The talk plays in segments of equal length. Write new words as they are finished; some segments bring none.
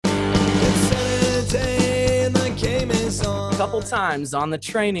couple times on the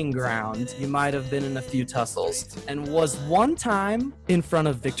training ground. You might have been in a few tussles. And was one time in front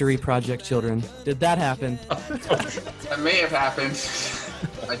of Victory Project children. Did that happen? That may have happened.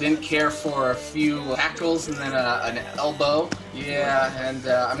 I didn't care for a few tackles and then an elbow. Yeah, and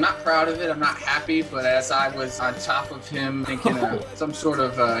I'm not proud of it. I'm not happy, but as I was on top of him thinking some sort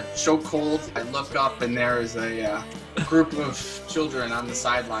of chokehold, I look up and there is a group of children on the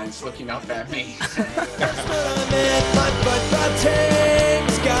sidelines looking up at me.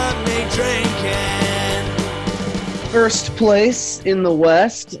 First place in the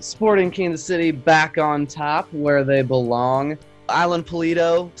West, Sporting Kansas City back on top where they belong. Alan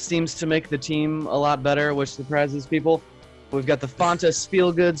Pulido seems to make the team a lot better, which surprises people. We've got the Fontas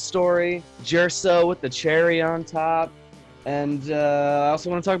feel-good story, Jerso with the cherry on top, and I also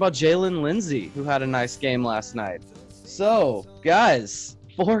want to talk about Jalen Lindsey, who had a nice game last night. So, guys,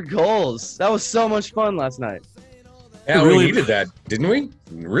 4 goals. That was so much fun last night. Yeah, we needed that, didn't we?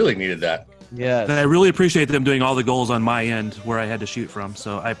 We really needed that. Yes. I really appreciate them doing all the goals on my end where I had to shoot from,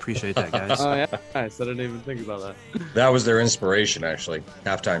 so I appreciate that, guys. Oh, yeah. Nice. I didn't even think about that. That was their inspiration, actually.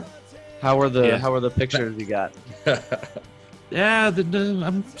 Halftime. How were the pictures you got? Yeah,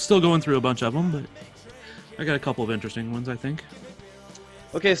 I'm still going through a bunch of them, but I got a couple of interesting ones, I think.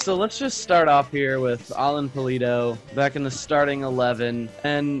 Okay, so let's just start off here with Alan Pulido back in the starting 11,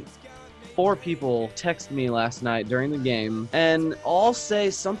 and 4 people texted me last night during the game and all say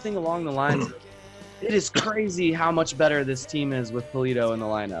something along the lines of, it is crazy how much better this team is with Pulido in the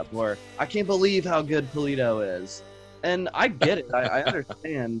lineup, or I can't believe how good Pulido is. And I get it. I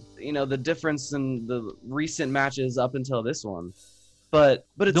understand, the difference in the recent matches up until this one. But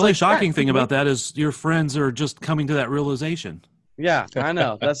it's the only shocking thing about that is your friends are just coming to that realization. Yeah, I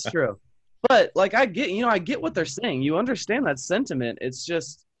know. That's true. But I get what they're saying. You understand that sentiment. It's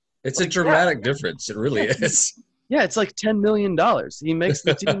just it's a dramatic difference. It really is. Yeah, it's like $10 million. He makes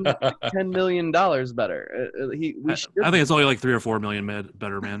the team $10 million better. I think it's only like 3 or 4 million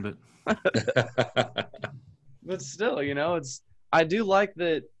better, man. But but still, I do like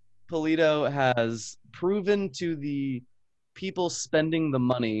that Pulido has proven to the people spending the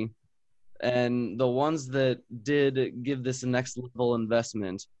money and the ones that did give this a next level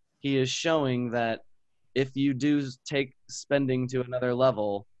investment. He is showing that if you do take spending to another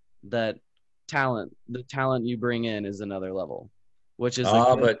level, that the talent you bring in is another level, which is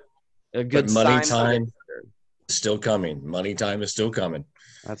a good money sign. Time is still coming. Money time is still coming.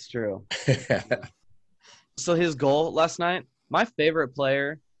 That's true. So his goal last night, my favorite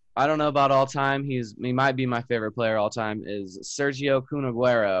player, I don't know about all time, he might be my favorite player all time, is Sergio Kun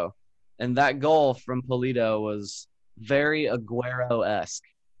Aguero. And that goal from Pulido was very Aguero-esque.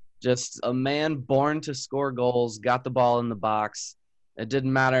 Just a man born to score goals, got the ball in the box. It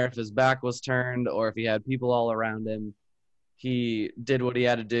didn't matter if his back was turned or if he had people all around him. He did what he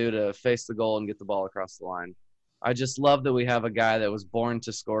had to do to face the goal and get the ball across the line. I just love that we have a guy that was born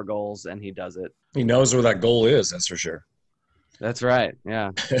to score goals, and he does it. He knows where that goal is, that's for sure. That's right,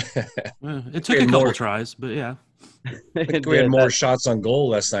 yeah. It took a couple tries, but yeah. We had more shots on goal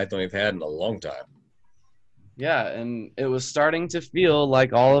last night than we've had in a long time. Yeah, and it was starting to feel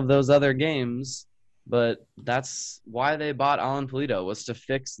like all of those other games, but that's why they bought Alan Pulido, was to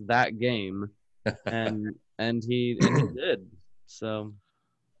fix that game, and he did. So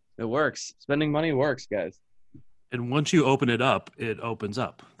it works. Spending money works, guys. And once you open it up, it opens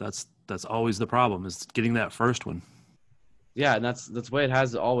up. That's always the problem, is getting that first one. Yeah, and that's the way it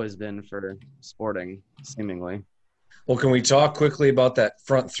has always been for Sporting, seemingly. Well, can we talk quickly about that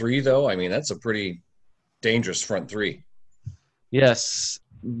front 3, though? I mean, that's a pretty dangerous front 3. Yes.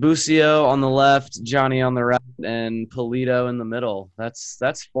 Busio on the left, Johnny on the right, and Pulido in the middle.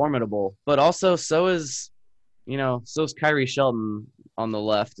 That's formidable. But also, so is Kyrie Shelton on the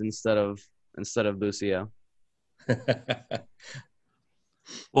left instead of Busio.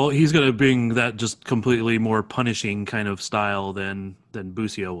 Well, he's going to bring that just completely more punishing kind of style than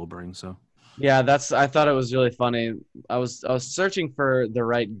Busio will bring. So yeah, I thought it was really funny. I was searching for the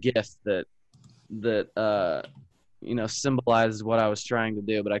right GIF that symbolized what I was trying to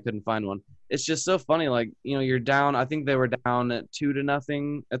do, but I couldn't find one. It's just so funny. You're down. I think they were down at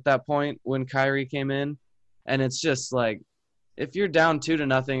 2-0 at that point when Kyrie came in, and it's just like, if you're down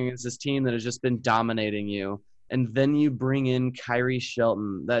 2-0 against this team that has just been dominating you, and then you bring in Kyrie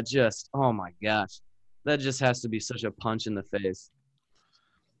Shelton, that just, oh my gosh, that just has to be such a punch in the face.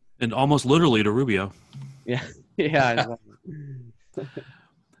 And almost literally to Rubio. Yeah, yeah.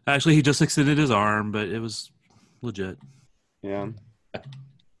 Actually, he just extended his arm, but it was legit. Yeah.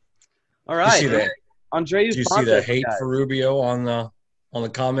 All right. Did you see the hate for Rubio on the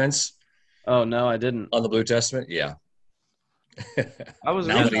comments? Oh no, I didn't. On the Blue Testament, yeah. I was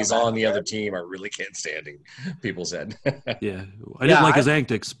now reading that he's about on the other team, I really can't stand him. People said. Yeah, I didn't like his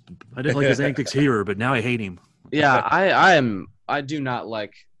antics. I didn't like his antics here, but now I hate him. Yeah, I do not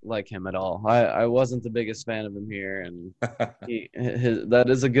like him at all. I wasn't the biggest fan of him here, and that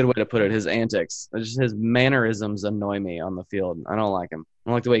is a good way to put it. His antics, just his mannerisms annoy me on the field. I don't like him. I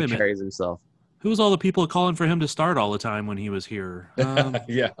don't like the way he carries himself. Who was all the people calling for him to start all the time when he was here?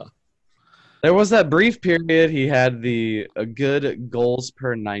 Yeah. There was that brief period he had a good goals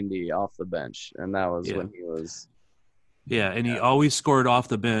per 90 off the bench, and that was when he was. Yeah, and he always scored off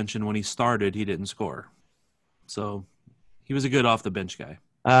the bench, and when he started, he didn't score. So he was a good off the bench guy.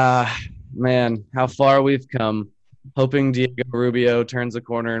 Man, how far we've come. Hoping Diego Rubio turns a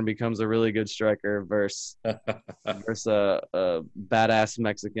corner and becomes a really good striker versus a badass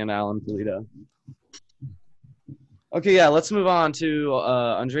Mexican Alan Pulido. Okay, yeah, let's move on to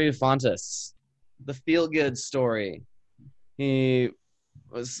Andreu Fontes, the feel-good story. He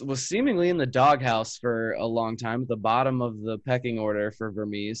was seemingly in the doghouse for a long time, at the bottom of the pecking order for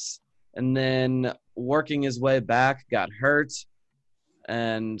Vermes, and then working his way back, got hurt,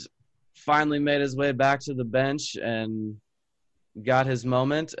 and finally made his way back to the bench and got his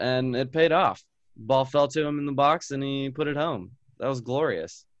moment, and it paid off. Ball fell to him in the box, and he put it home. That was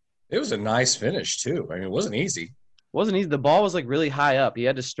glorious. It was a nice finish, too. I mean, it wasn't easy. Wasn't easy. The ball was like really high up. He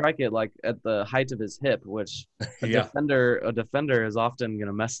had to strike it like at the height of his hip, which a defender is often going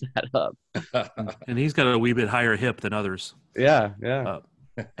to mess that up. And he's got a wee bit higher hip than others. Yeah.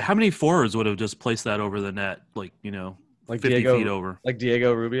 How many forwards would have just placed that over the net, like 50 feet over? Like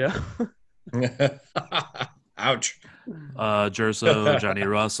Diego Rubio. Ouch. Jerso, Johnny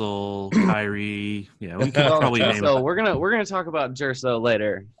Russell, Kyrie. Yeah, we could probably name So it. we're gonna talk about Jerso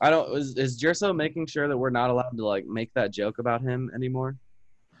later. Is Jerso making sure that we're not allowed to like make that joke about him anymore?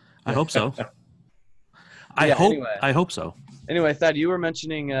 I hope so. I hope so. Anyway, Thad, you were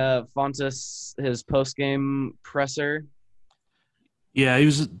mentioning Fontes, his post-game presser. Yeah, he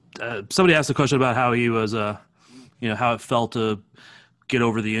was. Somebody asked a question about how he was. How it felt to get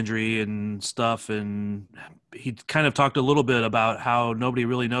over the injury and stuff, and he kind of talked a little bit about how nobody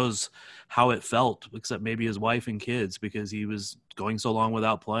really knows how it felt except maybe his wife and kids, because he was going so long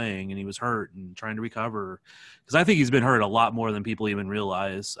without playing and he was hurt and trying to recover, because I think he's been hurt a lot more than people even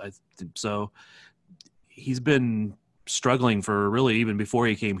realize. So he's been struggling for really even before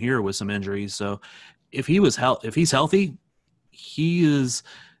he came here with some injuries. So if he's healthy, he is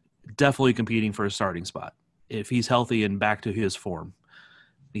definitely competing for a starting spot. If he's healthy and back to his form,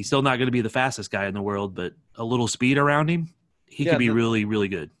 he's still not going to be the fastest guy in the world, but a little speed around him, he could be really, really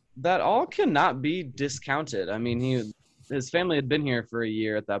good. That all cannot be discounted. I mean, his family had been here for a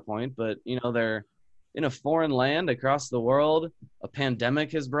year at that point, but they're in a foreign land across the world. A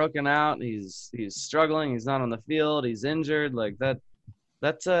pandemic has broken out. He's struggling. He's not on the field. He's injured. Like that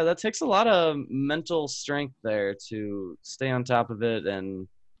takes a lot of mental strength there to stay on top of it and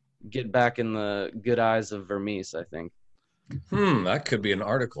get back in the good eyes of Vermes, I think. That could be an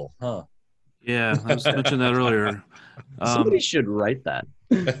article, huh? Yeah, I was mentioning that earlier. Somebody should write that.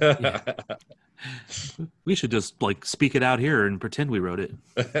 Yeah. We should just speak it out here and pretend we wrote it.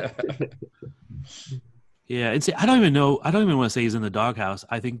 Yeah, and see, I don't even want to say he's in the doghouse.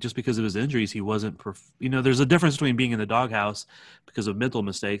 I think just because of his injuries, he wasn't. There's a difference between being in the doghouse because of mental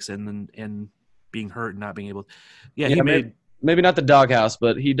mistakes and being hurt and not being able. He made maybe not the doghouse,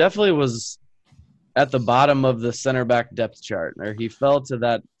 but he definitely was at the bottom of the center back depth chart, or he fell to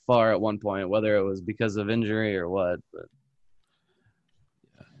that far at one point, whether it was because of injury or what. But.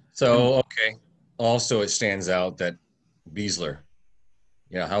 So, okay. Also, it stands out that Beasler,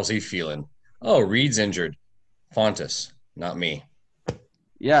 how's he feeling? Oh, Reed's injured. Fontes, not me.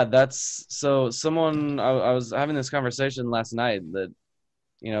 Yeah, that's so someone I was having this conversation last night that,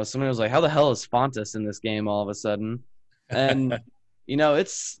 somebody was like, how the hell is Fontes in this game all of a sudden? And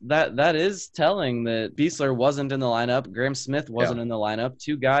it's that is telling that Beasler wasn't in the lineup. Graham Smith wasn't in the lineup.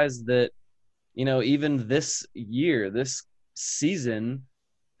 Two guys that, even this year, this season,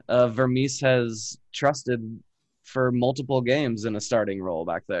 Vermes has trusted for multiple games in a starting role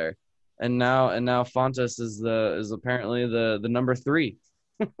back there. And now Fontes is apparently the number 3.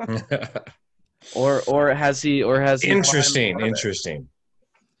 or has he Interesting.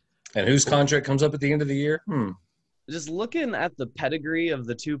 And whose contract comes up at the end of the year? Just looking at the pedigree of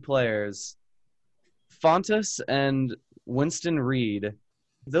the two players, Fontes and Winston Reed,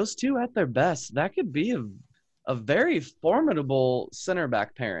 those two at their best, that could be a very formidable center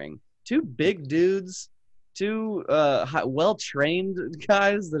back pairing. Two big dudes, two well-trained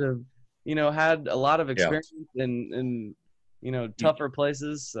guys that have, had a lot of experience in tougher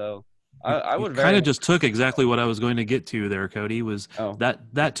places. So I would kind of just took exactly what I was going to get to there, Cody. Was Oh.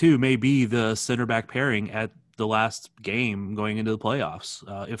 that too may be the center back pairing at the last game going into the playoffs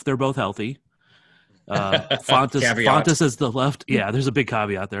if they're both healthy. Fontes is the left. Yeah, there's a big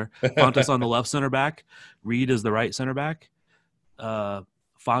caveat there. Fontes on the left center back. Reed is the right center back.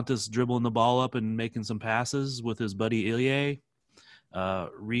 Fontes dribbling the ball up and making some passes with his buddy Ilya.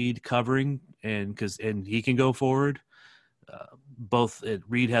 Reed covering and he can go forward.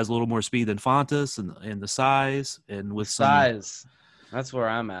 Reed has a little more speed than Fontes and the size and with size. That's where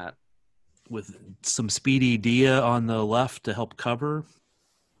I'm at. With some speedy Dia on the left to help cover.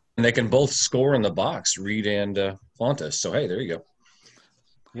 And they can both score in the box, Reed and Fontes. So, hey, there you go.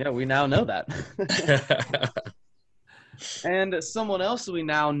 Yeah, we now know that. And someone else we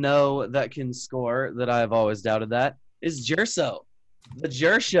now know that can score that I've always doubted that is Jerso. The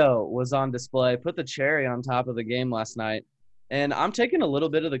Jershow was on display, put the cherry on top of the game last night. And I'm taking a little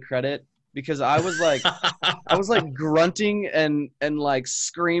bit of the credit because I was like grunting and like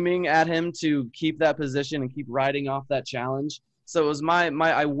screaming at him to keep that position and keep riding off that challenge. So it was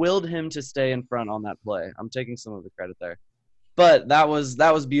I willed him to stay in front on that play. I'm taking some of the credit there. But that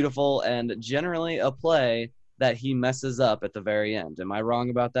was beautiful and generally a play that he messes up at the very end. Am I wrong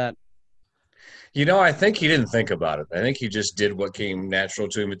about that? I think he didn't think about it. I think he just did what came natural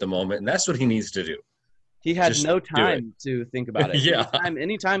to him at the moment, and that's what he needs to do. He had no time to think about it. Yeah.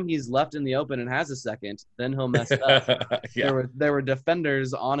 Anytime he's left in the open and has a second, then he'll mess up. Yeah. There were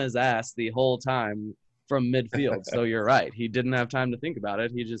defenders on his ass the whole time from midfield. So you're right. He didn't have time to think about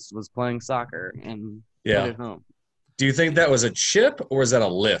it. He just was playing soccer and put it home. Do you think that was a chip or is that a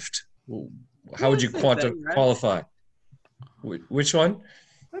lift? How would you qualify? Which one?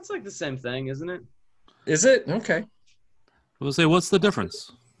 That's like the same thing, isn't it? Is it? Okay. We'll say, what's the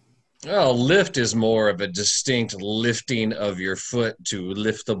difference? Well, lift is more of a distinct lifting of your foot to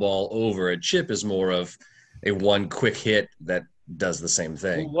lift the ball over. A chip is more of a one quick hit that does the same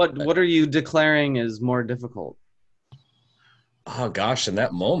thing. What are you declaring is more difficult? Oh, gosh, in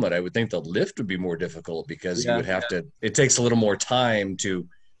that moment, I would think the lift would be more difficult because you would have to – it takes a little more time to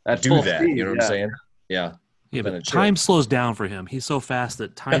do that. Speed, you know what I'm saying? Yeah. Yeah, but time slows down for him. He's so fast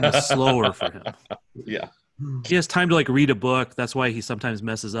that time is slower for him. Yeah. He has time to read a book. That's why he sometimes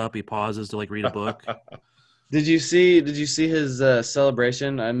messes up. He pauses to read a book. Did you see his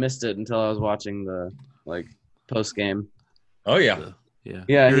celebration? I missed it until I was watching the post game. Oh yeah.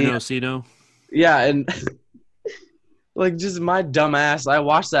 Yeah. See no. Yeah, and just my dumb ass, I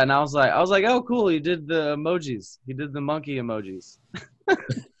watched that and I was like, oh cool, he did the emojis. He did the monkey emojis.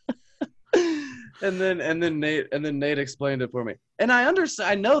 And then Nate explained it for me. And I understand.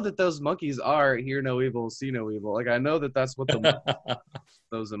 I know that those monkeys are hear no evil, see no evil. I know that that's what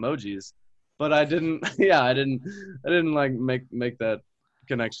those emojis. But I didn't. Yeah, I didn't make that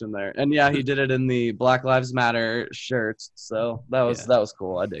connection there. And yeah, he did it in the Black Lives Matter shirts. So that was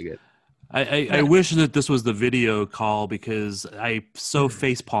cool. I dig it. I wish that this was the video call because I so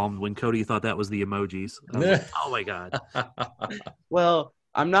face palmed when Cody thought that was the emojis. I was like, oh my god. Well,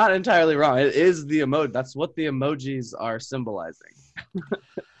 I'm not entirely wrong. It is the emoji. That's what the emojis are symbolizing.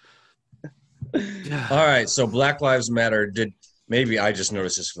 All right. So Black Lives Matter. Maybe I just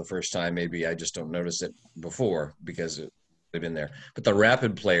noticed this for the first time. Maybe I just don't notice it before because they've been there. But the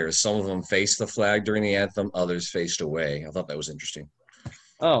Rapid players, some of them faced the flag during the anthem. Others faced away. I thought that was interesting.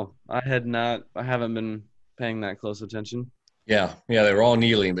 Oh, I haven't been paying that close attention. Yeah. They were all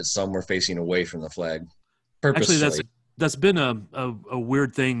kneeling, but some were facing away from the flag. Purposely. Actually, that's been a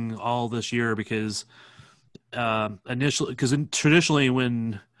weird thing all this year because traditionally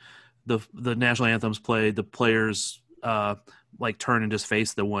when the national anthems played, the players turn and just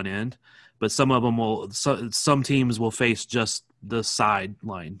face the one end, but some teams will face just the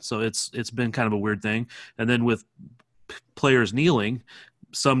sideline. So it's been kind of a weird thing. And then with players kneeling,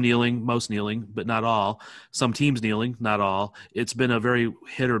 some kneeling, most kneeling, but not all. Some teams kneeling, not all. It's been a very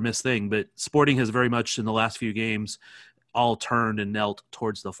hit or miss thing, but Sporting has very much in the last few games all turned and knelt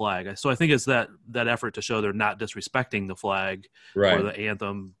towards the flag. So I think it's that effort to show they're not disrespecting the flag or the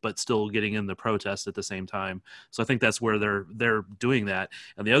anthem, but still getting in the protest at the same time. So I think that's where they're doing that.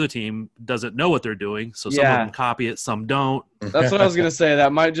 And the other team doesn't know what they're doing. So some of them copy it, some don't. That's what I was going to say.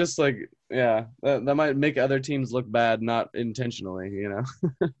 That might just that might make other teams look bad, not intentionally,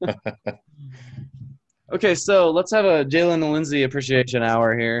 Okay, so let's have a Jalen Lindsey appreciation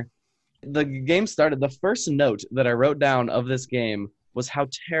hour here. The game started. The first note that I wrote down of this game was how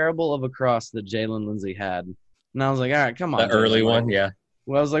terrible of a cross that Jalen Lindsey had. And I was like, all right, come on. The early one, yeah.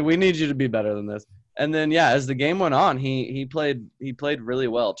 Well, I was like, we need you to be better than this. And then, as the game went on, he played really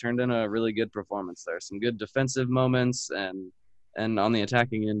well, turned in a really good performance there. Some good defensive moments and on the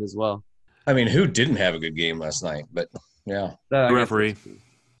attacking end as well. I mean, who didn't have a good game last night? But yeah, I The guess referee.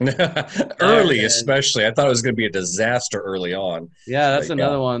 early Yeah. especially. I thought it was going to be a disaster early on. Yeah, that's But,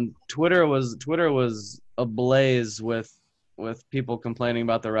 another one. Twitter was ablaze with people complaining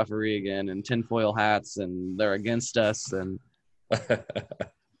about the referee again and tinfoil hats and they're against us and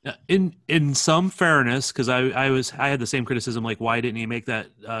In some fairness, because I had the same criticism, like why didn't he make that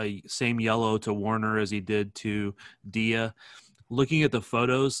same yellow to Warner as he did to Dia? Looking at the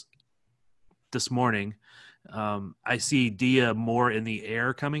photos this morning, I see Dia more in the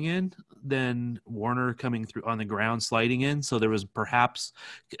air coming in than Warner coming through on the ground sliding in. So there was perhaps,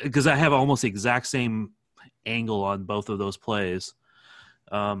 because I have almost the exact same angle on both of those plays.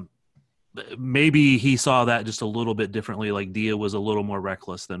 Maybe he saw that just a little bit differently. Like Dia was a little more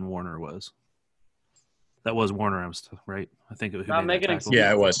reckless than Warner was. That was Warner, right? I think it was. not making excuses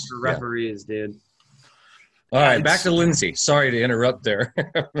Yeah, it was. for referees, dude. All right, It's- back to Lindsay. Sorry to interrupt there.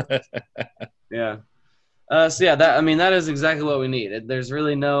 Yeah. So yeah, that is exactly what we need. There's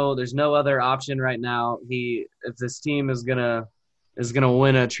no other option right now. If this team is gonna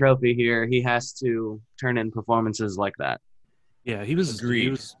win a trophy here, he has to turn in performances like that. Yeah, he was. Agreed. He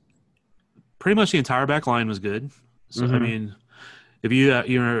was pretty much the entire back line was good. So I Mhm. mean, if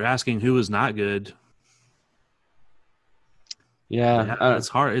you're asking who was not good, Yeah. it's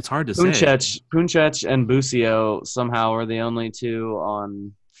hard. It's hard to say. Puncec and Busio somehow were the only two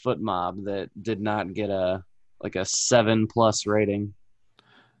on Foot Mob that did not get a 7+ rating.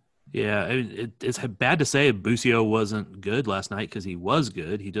 Yeah, it's bad to say Busio wasn't good last night because he was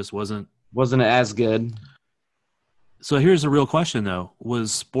good. He just wasn't. Wasn't as good. So here's the real question, though: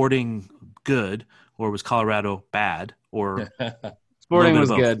 was Sporting good, or was Colorado bad, or Sporting bit was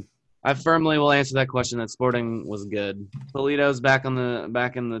of both. good. I firmly will answer that question that Sporting was good. Toledo's back in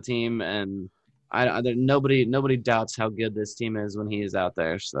the team, and nobody doubts how good this team is when he is out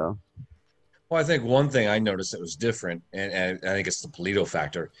there. So Well, I think one thing I noticed that was different, and I think it's the Polito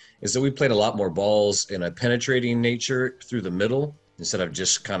factor, is that we played a lot more balls in a penetrating nature through the middle instead of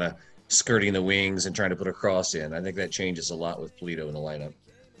just kind of skirting the wings and trying to put a cross in. I think that changes a lot with Polito in the lineup.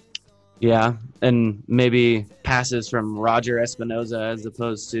 yeah, and maybe passes from Roger Espinoza as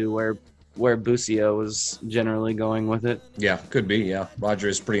opposed to where Busio was generally going with it. Yeah, could be. Yeah, Roger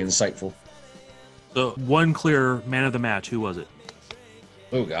is pretty insightful. so one clear man of the match? Who was it?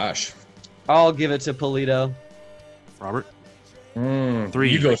 Oh gosh, I'll give it to Polito. Robert? 3.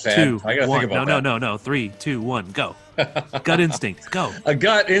 You go, Thad. 2, I gotta 1. think about that. No. 3, 2, 1, go. Gut instinct, go. A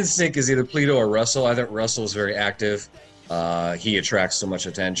gut instinct is either Polito or Russell. I think Russell is very active. He attracts so much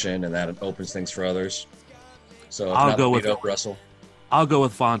attention, and that opens things for others. So if I'll not go with Polito, Russell. I'll go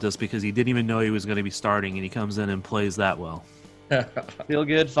with Fontes because he didn't even know he was going to be starting, and he comes in and plays that well. Feel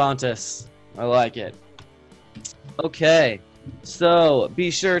good, Fontes. I like it. Okay. So be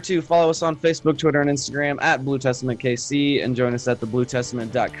sure to follow us on Facebook, Twitter, and Instagram at Blue Testament KC, and join us at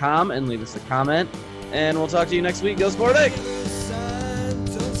thebluetestament.com and leave us a comment. And we'll talk to you next week. Go Sporting!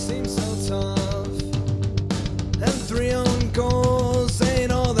 Don't seem so tough. And 3 own goals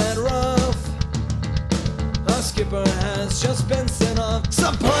ain't all that rough. Our skipper has just been sent off.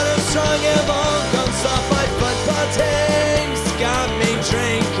 Supporters strong have all gone soft. My football team's got me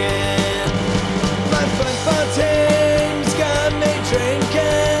drinking. My football team's got me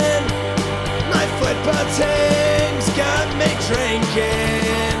drinking. My football team's got me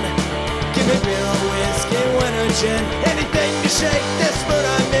drinking. Give me beer or whiskey, wine or gin, anything to shake this